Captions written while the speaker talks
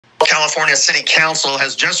California City Council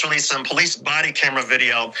has just released some police body camera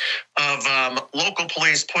video of local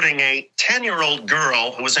police putting a 10-year-old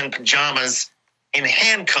girl who was in pajamas in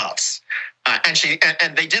handcuffs.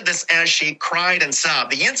 And they did this as she cried and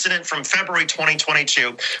sobbed. The incident from February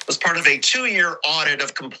 2022 was part of a 2-year audit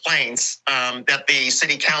of complaints that the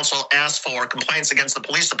city council asked for, complaints against the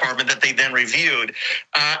police department that they then reviewed.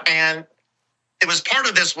 And it was part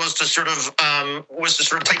of this was to sort of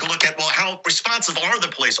take a look at, well, how responsive are the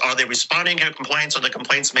police? Are they responding to complaints? Are the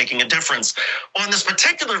complaints making a difference? On this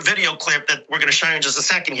particular video clip that we're going to show you in just a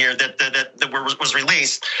second here that was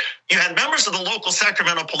released, you had members of the local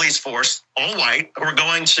Sacramento police force, all white, who were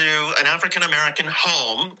going to an African-American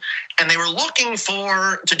home, and they were looking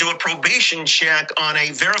to do a probation check on a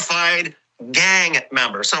verified gang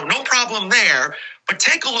member. So no problem there. But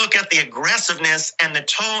take a look at the aggressiveness and the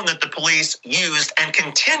tone that the police used and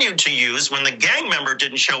continued to use when the gang member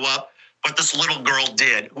didn't show up, but this little girl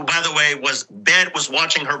did, who, by the way, was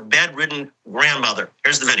watching her bedridden grandmother.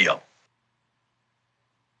 Here's the video.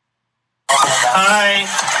 Hi,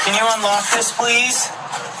 can you unlock this, please?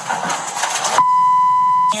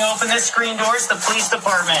 Can you open this screen door? It's the police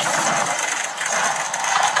department.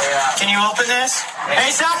 Can you open this?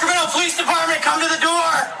 Hey, Sacramento Police Department, come to the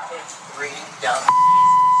door!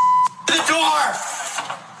 To the door!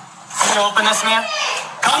 Can you open this, man?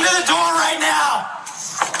 Come to the door right now!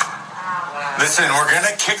 Listen, we're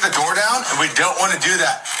gonna kick the door down, and we don't want to do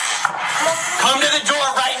that. Come to the door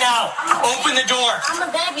right now! Open the door! I'm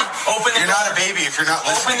a baby. Open the door. You're not a baby if you're not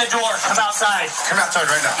listening. Open the door. Come outside. Come outside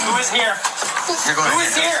right now. Who is here? You're going Who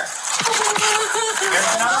is here? There's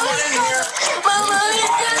another one in here.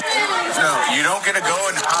 No, you don't get to go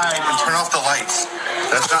and hide and turn off the lights.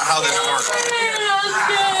 That's not how this works.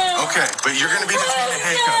 Okay, but you're going to be detained in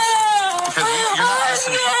handcuffs because you're not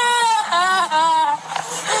listening.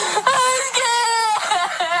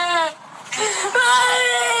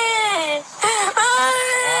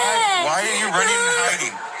 Why are you running and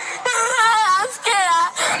hiding? I'm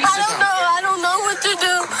scared. I don't know what to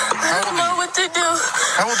do. I don't know what to do.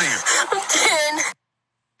 How old are you? I'm 10.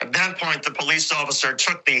 At that point, the police officer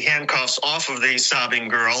took the handcuffs off of the sobbing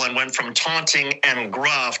girl and went from taunting and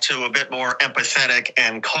gruff to a bit more empathetic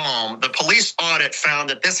and calm. The police audit found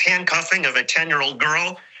that this handcuffing of a 10-year-old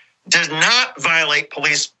girl does not violate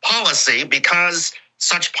police policy because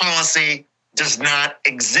such policy does not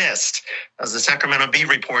exist. As the Sacramento Bee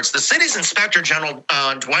reports, the city's Inspector General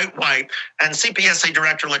Dwight White and CPSA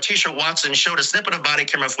Director Letitia Watson showed a snippet of body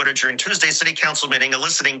camera footage during Tuesday's City Council meeting,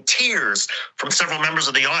 eliciting tears from several members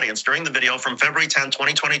of the audience. During the video from February 10,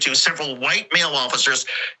 2022, several white male officers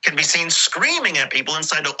can be seen screaming at people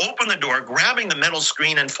inside to open the door, grabbing the metal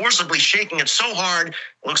screen and forcibly shaking it so hard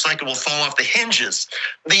it looks like it will fall off the hinges.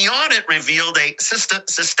 The audit revealed a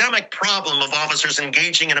systemic problem of officers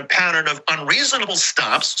engaging in a pattern of unreasonable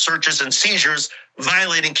stops, searches, and seizures,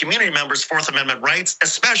 violating community members' Fourth Amendment rights,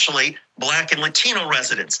 especially Black and Latino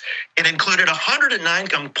residents. It included 109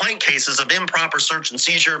 complaint cases of improper search and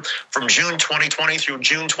seizure from June 2020 through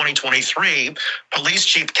June 2023. Police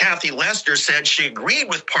Chief Kathy Lester said she agreed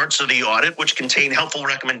with parts of the audit, which contained helpful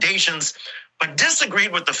recommendations, but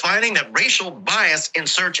disagreed with the finding that racial bias in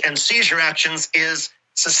search and seizure actions is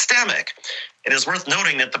systemic. It is worth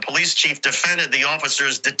noting that the police chief defended the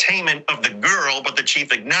officer's detainment of the girl, but the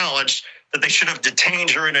chief acknowledged that they should have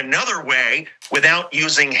detained her in another way without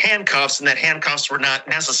using handcuffs and that handcuffs were not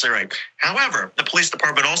necessary. However, the police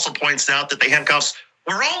department also points out that the handcuffs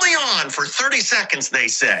were only on for 30 seconds, they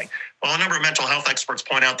say. Well, a number of mental health experts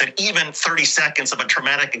point out that even 30 seconds of a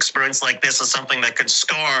traumatic experience like this is something that could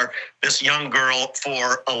scar this young girl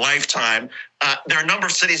for a lifetime. There are a number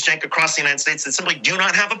of cities, Jake, across the United States that simply do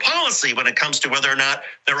not have a policy when it comes to whether or not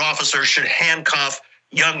their officers should handcuff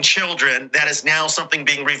young children. That is now something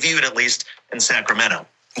being reviewed, at least in Sacramento.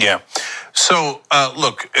 Yeah. So,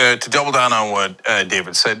 look, to double down on what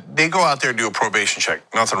David said, they go out there and do a probation check.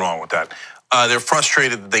 Nothing wrong with that. They're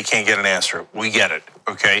frustrated that they can't get an answer. We get it,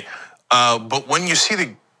 okay? But when you see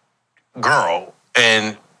the girl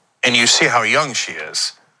and you see how young she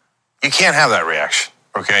is, you can't have that reaction,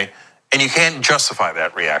 okay? And you can't justify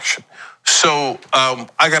that reaction. So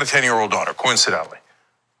I got a 10-year-old daughter, coincidentally.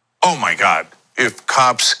 Oh my God, if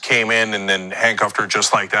cops came in and then handcuffed her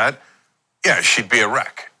just like that, yeah, she'd be a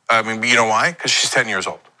wreck. I mean, you know why? Because she's 10 years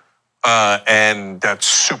old. And that's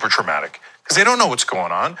super traumatic because they don't know what's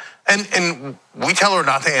going on. And we tell her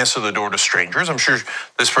not to answer the door to strangers. I'm sure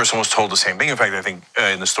this person was told the same thing. In fact, I think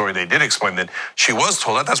in the story they did explain that she was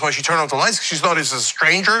told that. That's why she turned off the lights. She thought it's a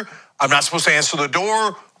stranger. I'm not supposed to answer the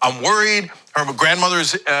door. I'm worried. Her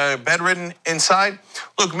grandmother's bedridden inside.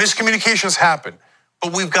 Look, miscommunications happen.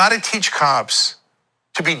 But we've got to teach cops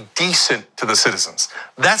to be decent to the citizens.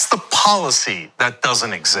 That's the policy that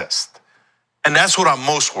doesn't exist. And that's what I'm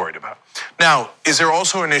most worried about. Now, is there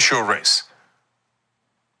also an issue of race?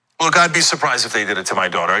 Look, I'd be surprised if they did it to my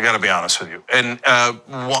daughter. I got to be honest with you. And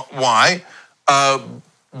why?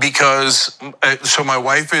 Because so my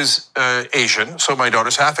wife is Asian, so my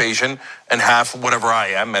daughter's half Asian and half whatever I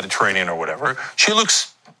am, Mediterranean or whatever. She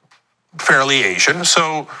looks fairly Asian,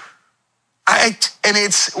 so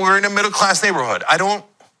we're in a middle class neighborhood.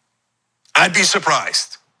 I'd be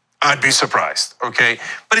surprised. Okay,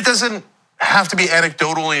 but it doesn't have to be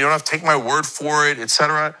anecdotal. You don't have to take my word for it,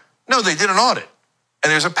 etc. No, they did an audit,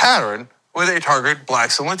 and there's a pattern where they target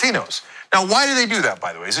blacks and Latinos. Now, why do they do that,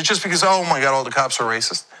 by the way? Is it just because, oh my God, all the cops are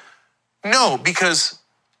racist? No, because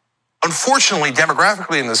unfortunately,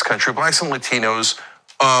 demographically in this country, blacks and Latinos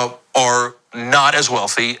are not as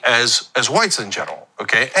wealthy as whites in general,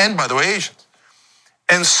 okay? And by the way, Asians.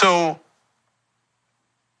 And so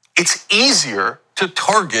it's easier to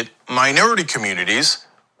target minority communities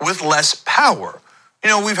with less power. You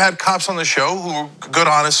know, we've had cops on the show who are good,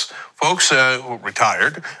 honest folks who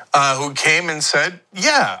retired, who came and said,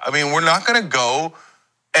 yeah, I mean, we're not going to go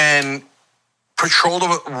and patrol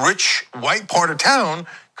the rich white part of town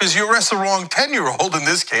because you arrest the wrong 10-year-old in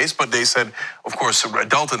this case, but they said, of course,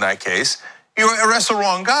 adult in that case. You arrest the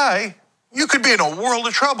wrong guy, you could be in a world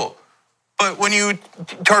of trouble. But when you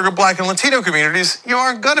target black and Latino communities, you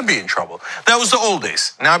aren't going to be in trouble. That was the old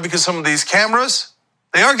days. Now, because some of these cameras,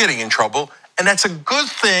 they are getting in trouble. And that's a good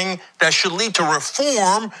thing that should lead to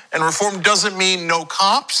reform. And reform doesn't mean no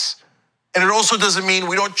cops. And it also doesn't mean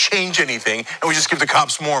we don't change anything and we just give the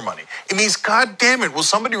cops more money. It means, God damn it, will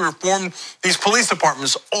somebody reform these police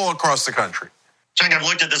departments all across the country? Chang, I've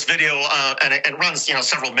looked at this video, and it runs,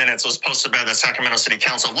 several minutes. It was posted by the Sacramento City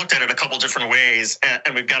Council. Looked at it a couple different ways,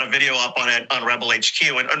 and we've got a video up on it on Rebel HQ.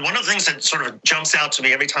 And one of the things that sort of jumps out to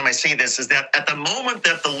me every time I see this is that at the moment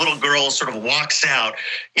that the little girl sort of walks out,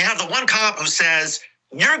 you have the one cop who says,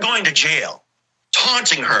 "You're going to jail,"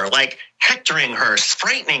 taunting her, like hectoring her,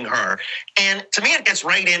 frightening her. And to me, it gets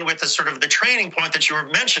right in with the sort of the training point that you were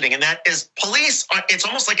mentioning, and that is police, it's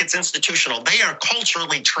almost like it's institutional. They are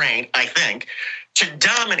culturally trained, I think, to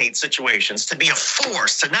dominate situations, to be a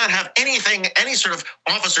force, to not have any sort of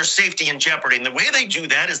officer safety in jeopardy. And the way they do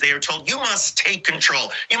that is they are told, you must take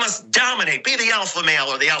control. You must dominate, be the alpha male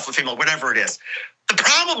or the alpha female, whatever it is. The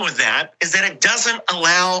problem with that is that it doesn't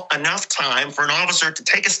allow enough time for an officer to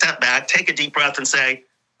take a step back, take a deep breath and say,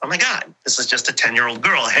 oh my God, this is just a 10-year-old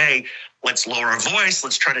girl. Hey, let's lower our voice.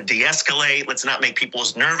 Let's try to de-escalate. Let's not make people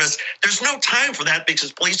as nervous. There's no time for that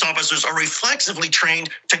because police officers are reflexively trained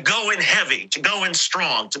to go in heavy, to go in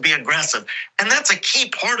strong, to be aggressive. And that's a key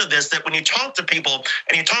part of this, that when you talk to people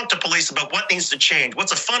and you talk to police about what needs to change,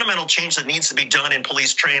 what's a fundamental change that needs to be done in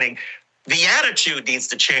police training, the attitude needs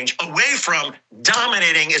to change away from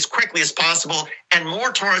dominating as quickly as possible and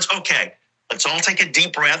more towards, okay, let's all take a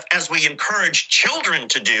deep breath, as we encourage children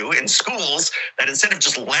to do in schools, that instead of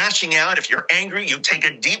just lashing out, if you're angry, you take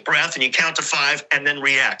a deep breath and you count to 5 and then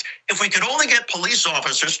react. If we could only get police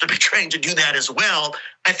officers to be trained to do that as well,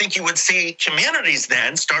 I think you would see communities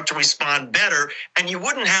then start to respond better, and you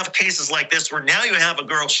wouldn't have cases like this where now you have a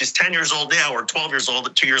girl, she's 10 years old now or 12 years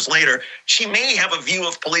old 2 years later. She may have a view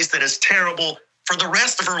of police that is terrible for the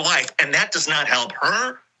rest of her life, and that does not help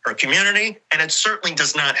her community, and it certainly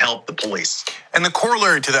does not help the police. And the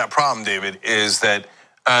corollary to that problem, David, is that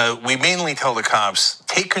we mainly tell the cops,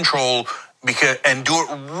 take control and do it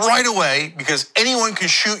right away, because anyone can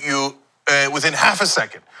shoot you within half a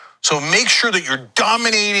second. So make sure that you're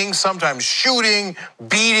dominating, sometimes shooting,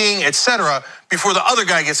 beating, etc., before the other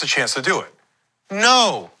guy gets a chance to do it.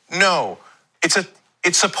 No.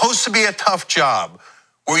 It's supposed to be a tough job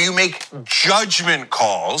where you make judgment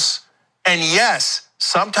calls, and yes,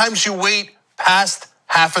 sometimes you wait past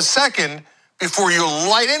half a second before you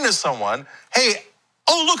light into someone. Hey,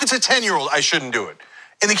 oh, look, it's a 10-year-old. I shouldn't do it.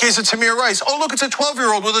 In the case of Tamir Rice, oh, look, it's a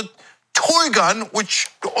 12-year-old with a toy gun, which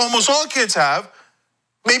almost all kids have.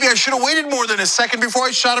 Maybe I should have waited more than a second before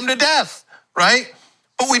I shot him to death, right?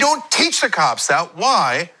 But we don't teach the cops that.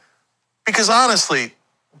 Why? Because honestly,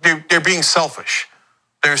 they're being selfish.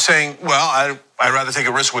 They're saying, well, I'd rather take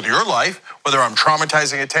a risk with your life, whether I'm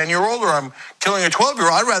traumatizing a 10-year-old or I'm killing a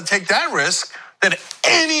 12-year-old. I'd rather take that risk than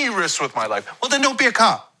any risk with my life. Well, then don't be a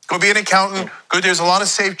cop. Go be an accountant. Good, there's a lot of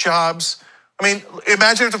safe jobs. I mean,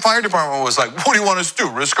 imagine if the fire department was like, what do you want us to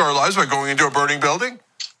do? Risk our lives by going into a burning building?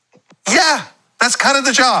 Yeah, that's kind of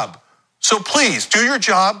the job. So please, do your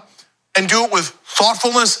job and do it with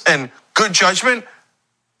thoughtfulness and good judgment.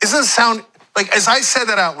 Doesn't it sound like, as I said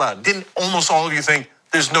that out loud, didn't almost all of you think,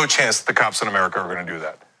 there's no chance that the cops in America are going to do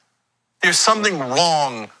that? There's something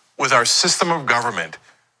wrong with our system of government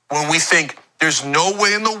when we think there's no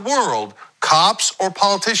way in the world cops or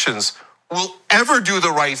politicians will ever do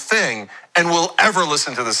the right thing and will ever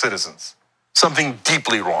listen to the citizens. Something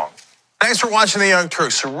deeply wrong. Thanks for watching The Young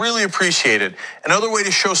Turks. I really appreciate it. Another way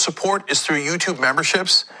to show support is through YouTube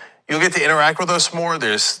memberships. You'll get to interact with us more.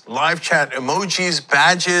 There's live chat emojis,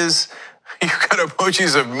 badges. You've got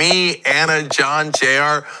emojis of me, Anna, John,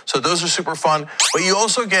 JR. So those are super fun. But you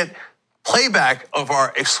also get playback of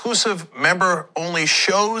our exclusive member-only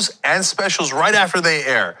shows and specials right after they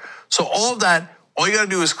air. So all of that, all you got to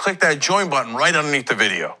do is click that join button right underneath the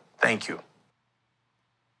video. Thank you.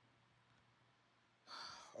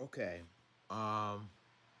 Okay.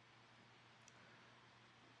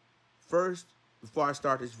 First, before I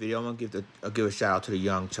start this video, I'm gonna give a shout out to the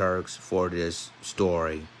Young Turks for this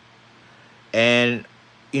story. And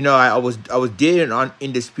you know, I was did an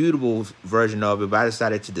indisputable version of it, but I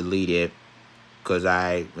decided to delete it because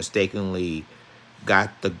I mistakenly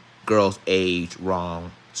got the girl's age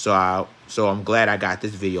wrong. So I'm glad I got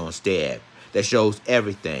this video instead that shows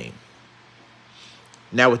everything.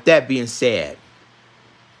 Now, with that being said,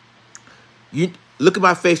 you look at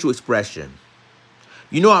my facial expression.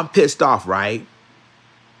 You know I'm pissed off, right?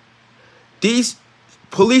 These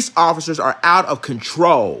police officers are out of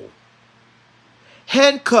control.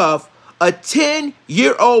 Handcuff a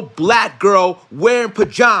 10-year-old black girl wearing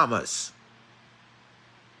pajamas.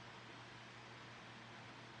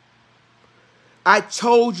 I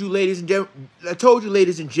told you, ladies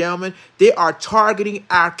and gentlemen, they are targeting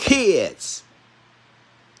our kids.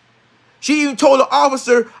 She even told the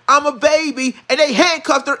officer, "I'm a baby," and they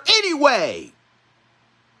handcuffed her anyway.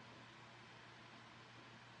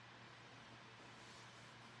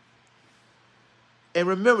 And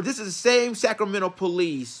remember, this is the same Sacramento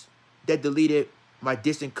police that deleted my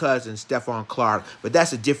distant cousin, Stephon Clark. But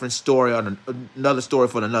that's a different story, on another story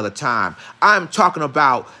for another time. I'm talking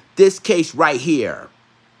about this case right here.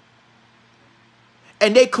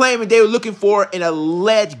 And they claiming they were looking for an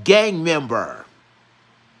alleged gang member.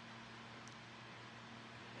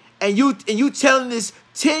 And you telling this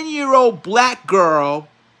 10-year-old black girl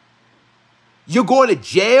you're going to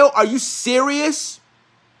jail? Are you serious?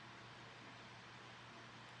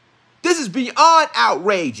 This is beyond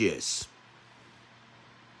outrageous.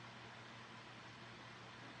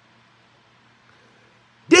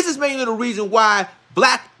 This is mainly the reason why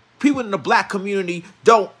black people in the black community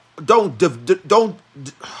don't.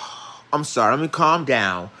 I'm sorry. Let me calm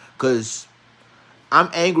down because I'm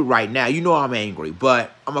angry right now. You know I'm angry,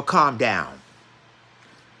 but I'm gonna calm down.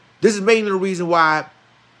 This is mainly the reason why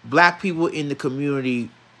black people in the community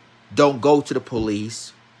don't go to the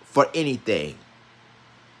police for anything.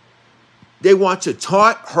 They want to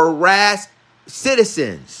taunt, harass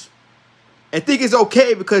citizens and think it's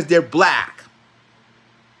okay because they're black.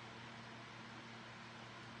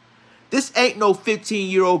 This ain't no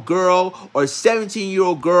 15-year-old girl or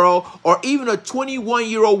 17-year-old girl or even a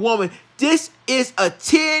 21-year-old woman. This is a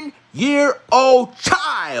 10-year-old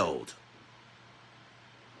child.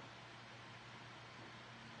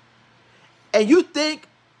 And you think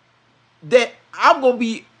that I'm going to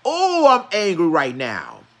be, I'm angry right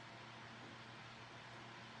now.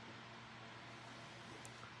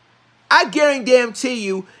 I guarantee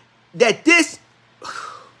you that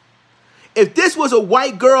if this was a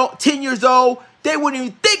white girl, 10 years old, they wouldn't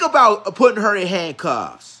even think about putting her in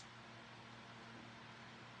handcuffs.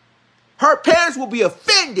 Her parents will be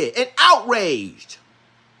offended and outraged.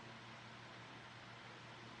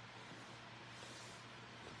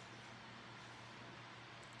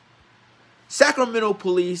 Sacramento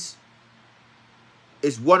Police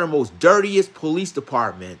is one of the most dirtiest police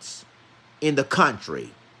departments in the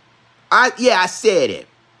country. I said it.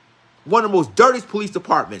 One of the most dirtiest police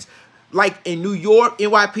departments. Like in New York,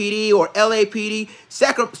 NYPD or LAPD,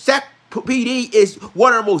 Sac PD is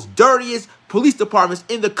one of the most dirtiest police departments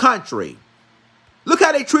in the country. Look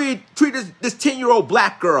how they treated this 10-year-old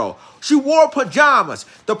black girl. She wore pajamas.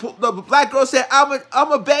 The black girl said,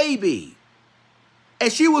 I'm a baby.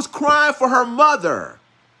 And she was crying for her mother.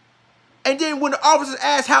 And then when the officers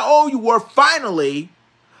asked how old you were, finally,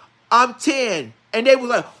 I'm 10. And they was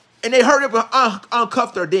like, and they hurried up and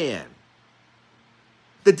uncuffed her then.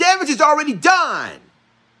 The damage is already done.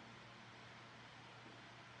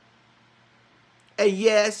 And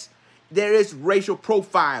yes, there is racial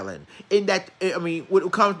profiling in that, when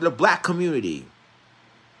it comes to the black community.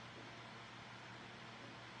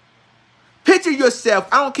 Picture yourself,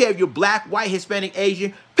 I don't care if you're black, white, Hispanic,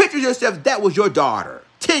 Asian, picture yourself that was your daughter,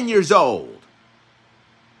 10 years old.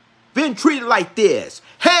 Been treated like this,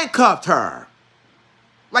 handcuffed her,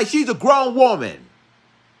 like she's a grown woman.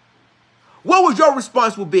 What would your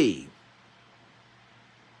response would be?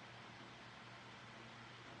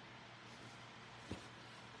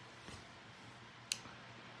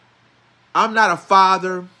 I'm not a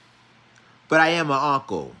father, but I am an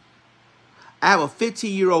uncle. I have a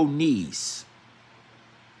 15-year-old niece.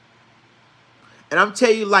 And I'm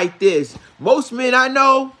telling you like this, most men I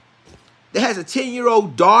know that has a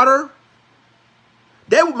 10-year-old daughter,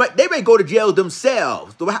 they may go to jail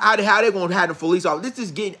themselves. How they going to have the police officer? This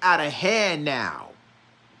is getting out of hand now.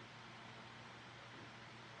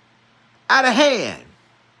 Out of hand.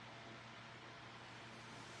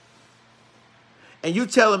 And you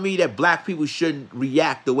telling me that black people shouldn't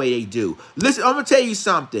react the way they do. Listen, I'm going to tell you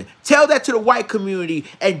something. Tell that to the white community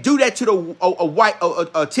and do that to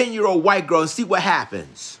a 10-year-old white girl and see what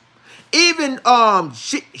happens. Even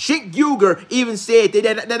Chick Uger even said that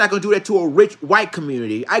they're not going to do that to a rich white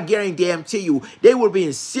community. I guarantee you they would be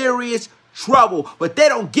in serious trouble. But they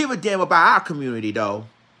don't give a damn about our community, though.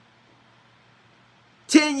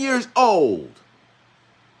 10 years old.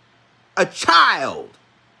 A child.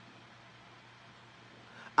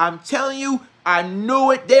 I'm telling you, I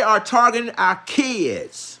knew it. They are targeting our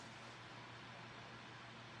kids.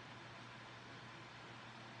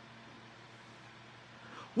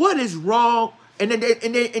 What is wrong? And then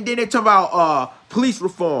they talk about police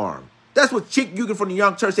reform. That's what Chick Ugen from the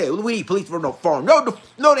Young Turks said. We need police reform. No,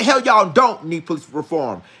 the hell y'all don't need police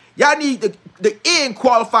reform. Y'all need the end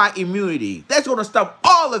qualified immunity. That's going to stop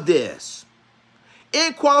all of this.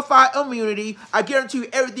 In qualified immunity, I guarantee you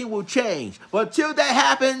everything will change. But until that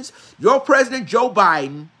happens, your president, Joe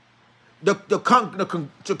Biden, the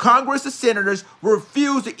Congress, the senators,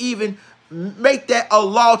 refuse to even make that a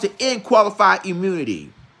law to end qualified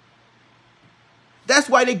immunity. That's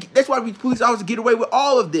why we police officers get away with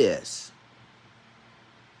all of this.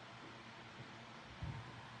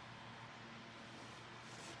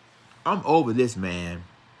 I'm over this, man.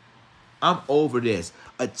 I'm over this.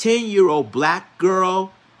 A 10-year-old black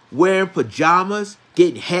girl wearing pajamas,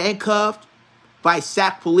 getting handcuffed by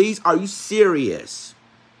Sac Police? Are you serious?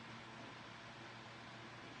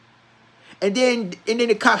 And then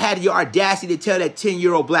the cop had the audacity to tell that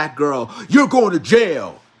 10-year-old black girl, "You're going to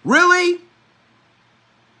jail." Really?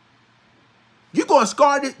 You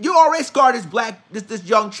already scarred this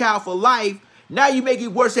young child for life. Now you make it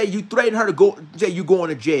worse that you threaten her to go, say you going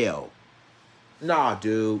to jail. Nah,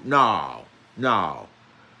 dude. No.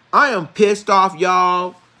 I am pissed off,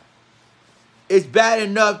 y'all. It's bad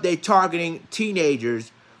enough they targeting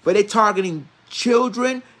teenagers, but they targeting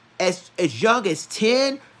children as young as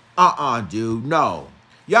 10? Dude, no.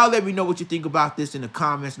 Y'all let me know what you think about this in the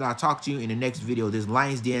comments, and I'll talk to you in the next video. This is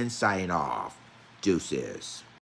Lions Den signing off. Deuces.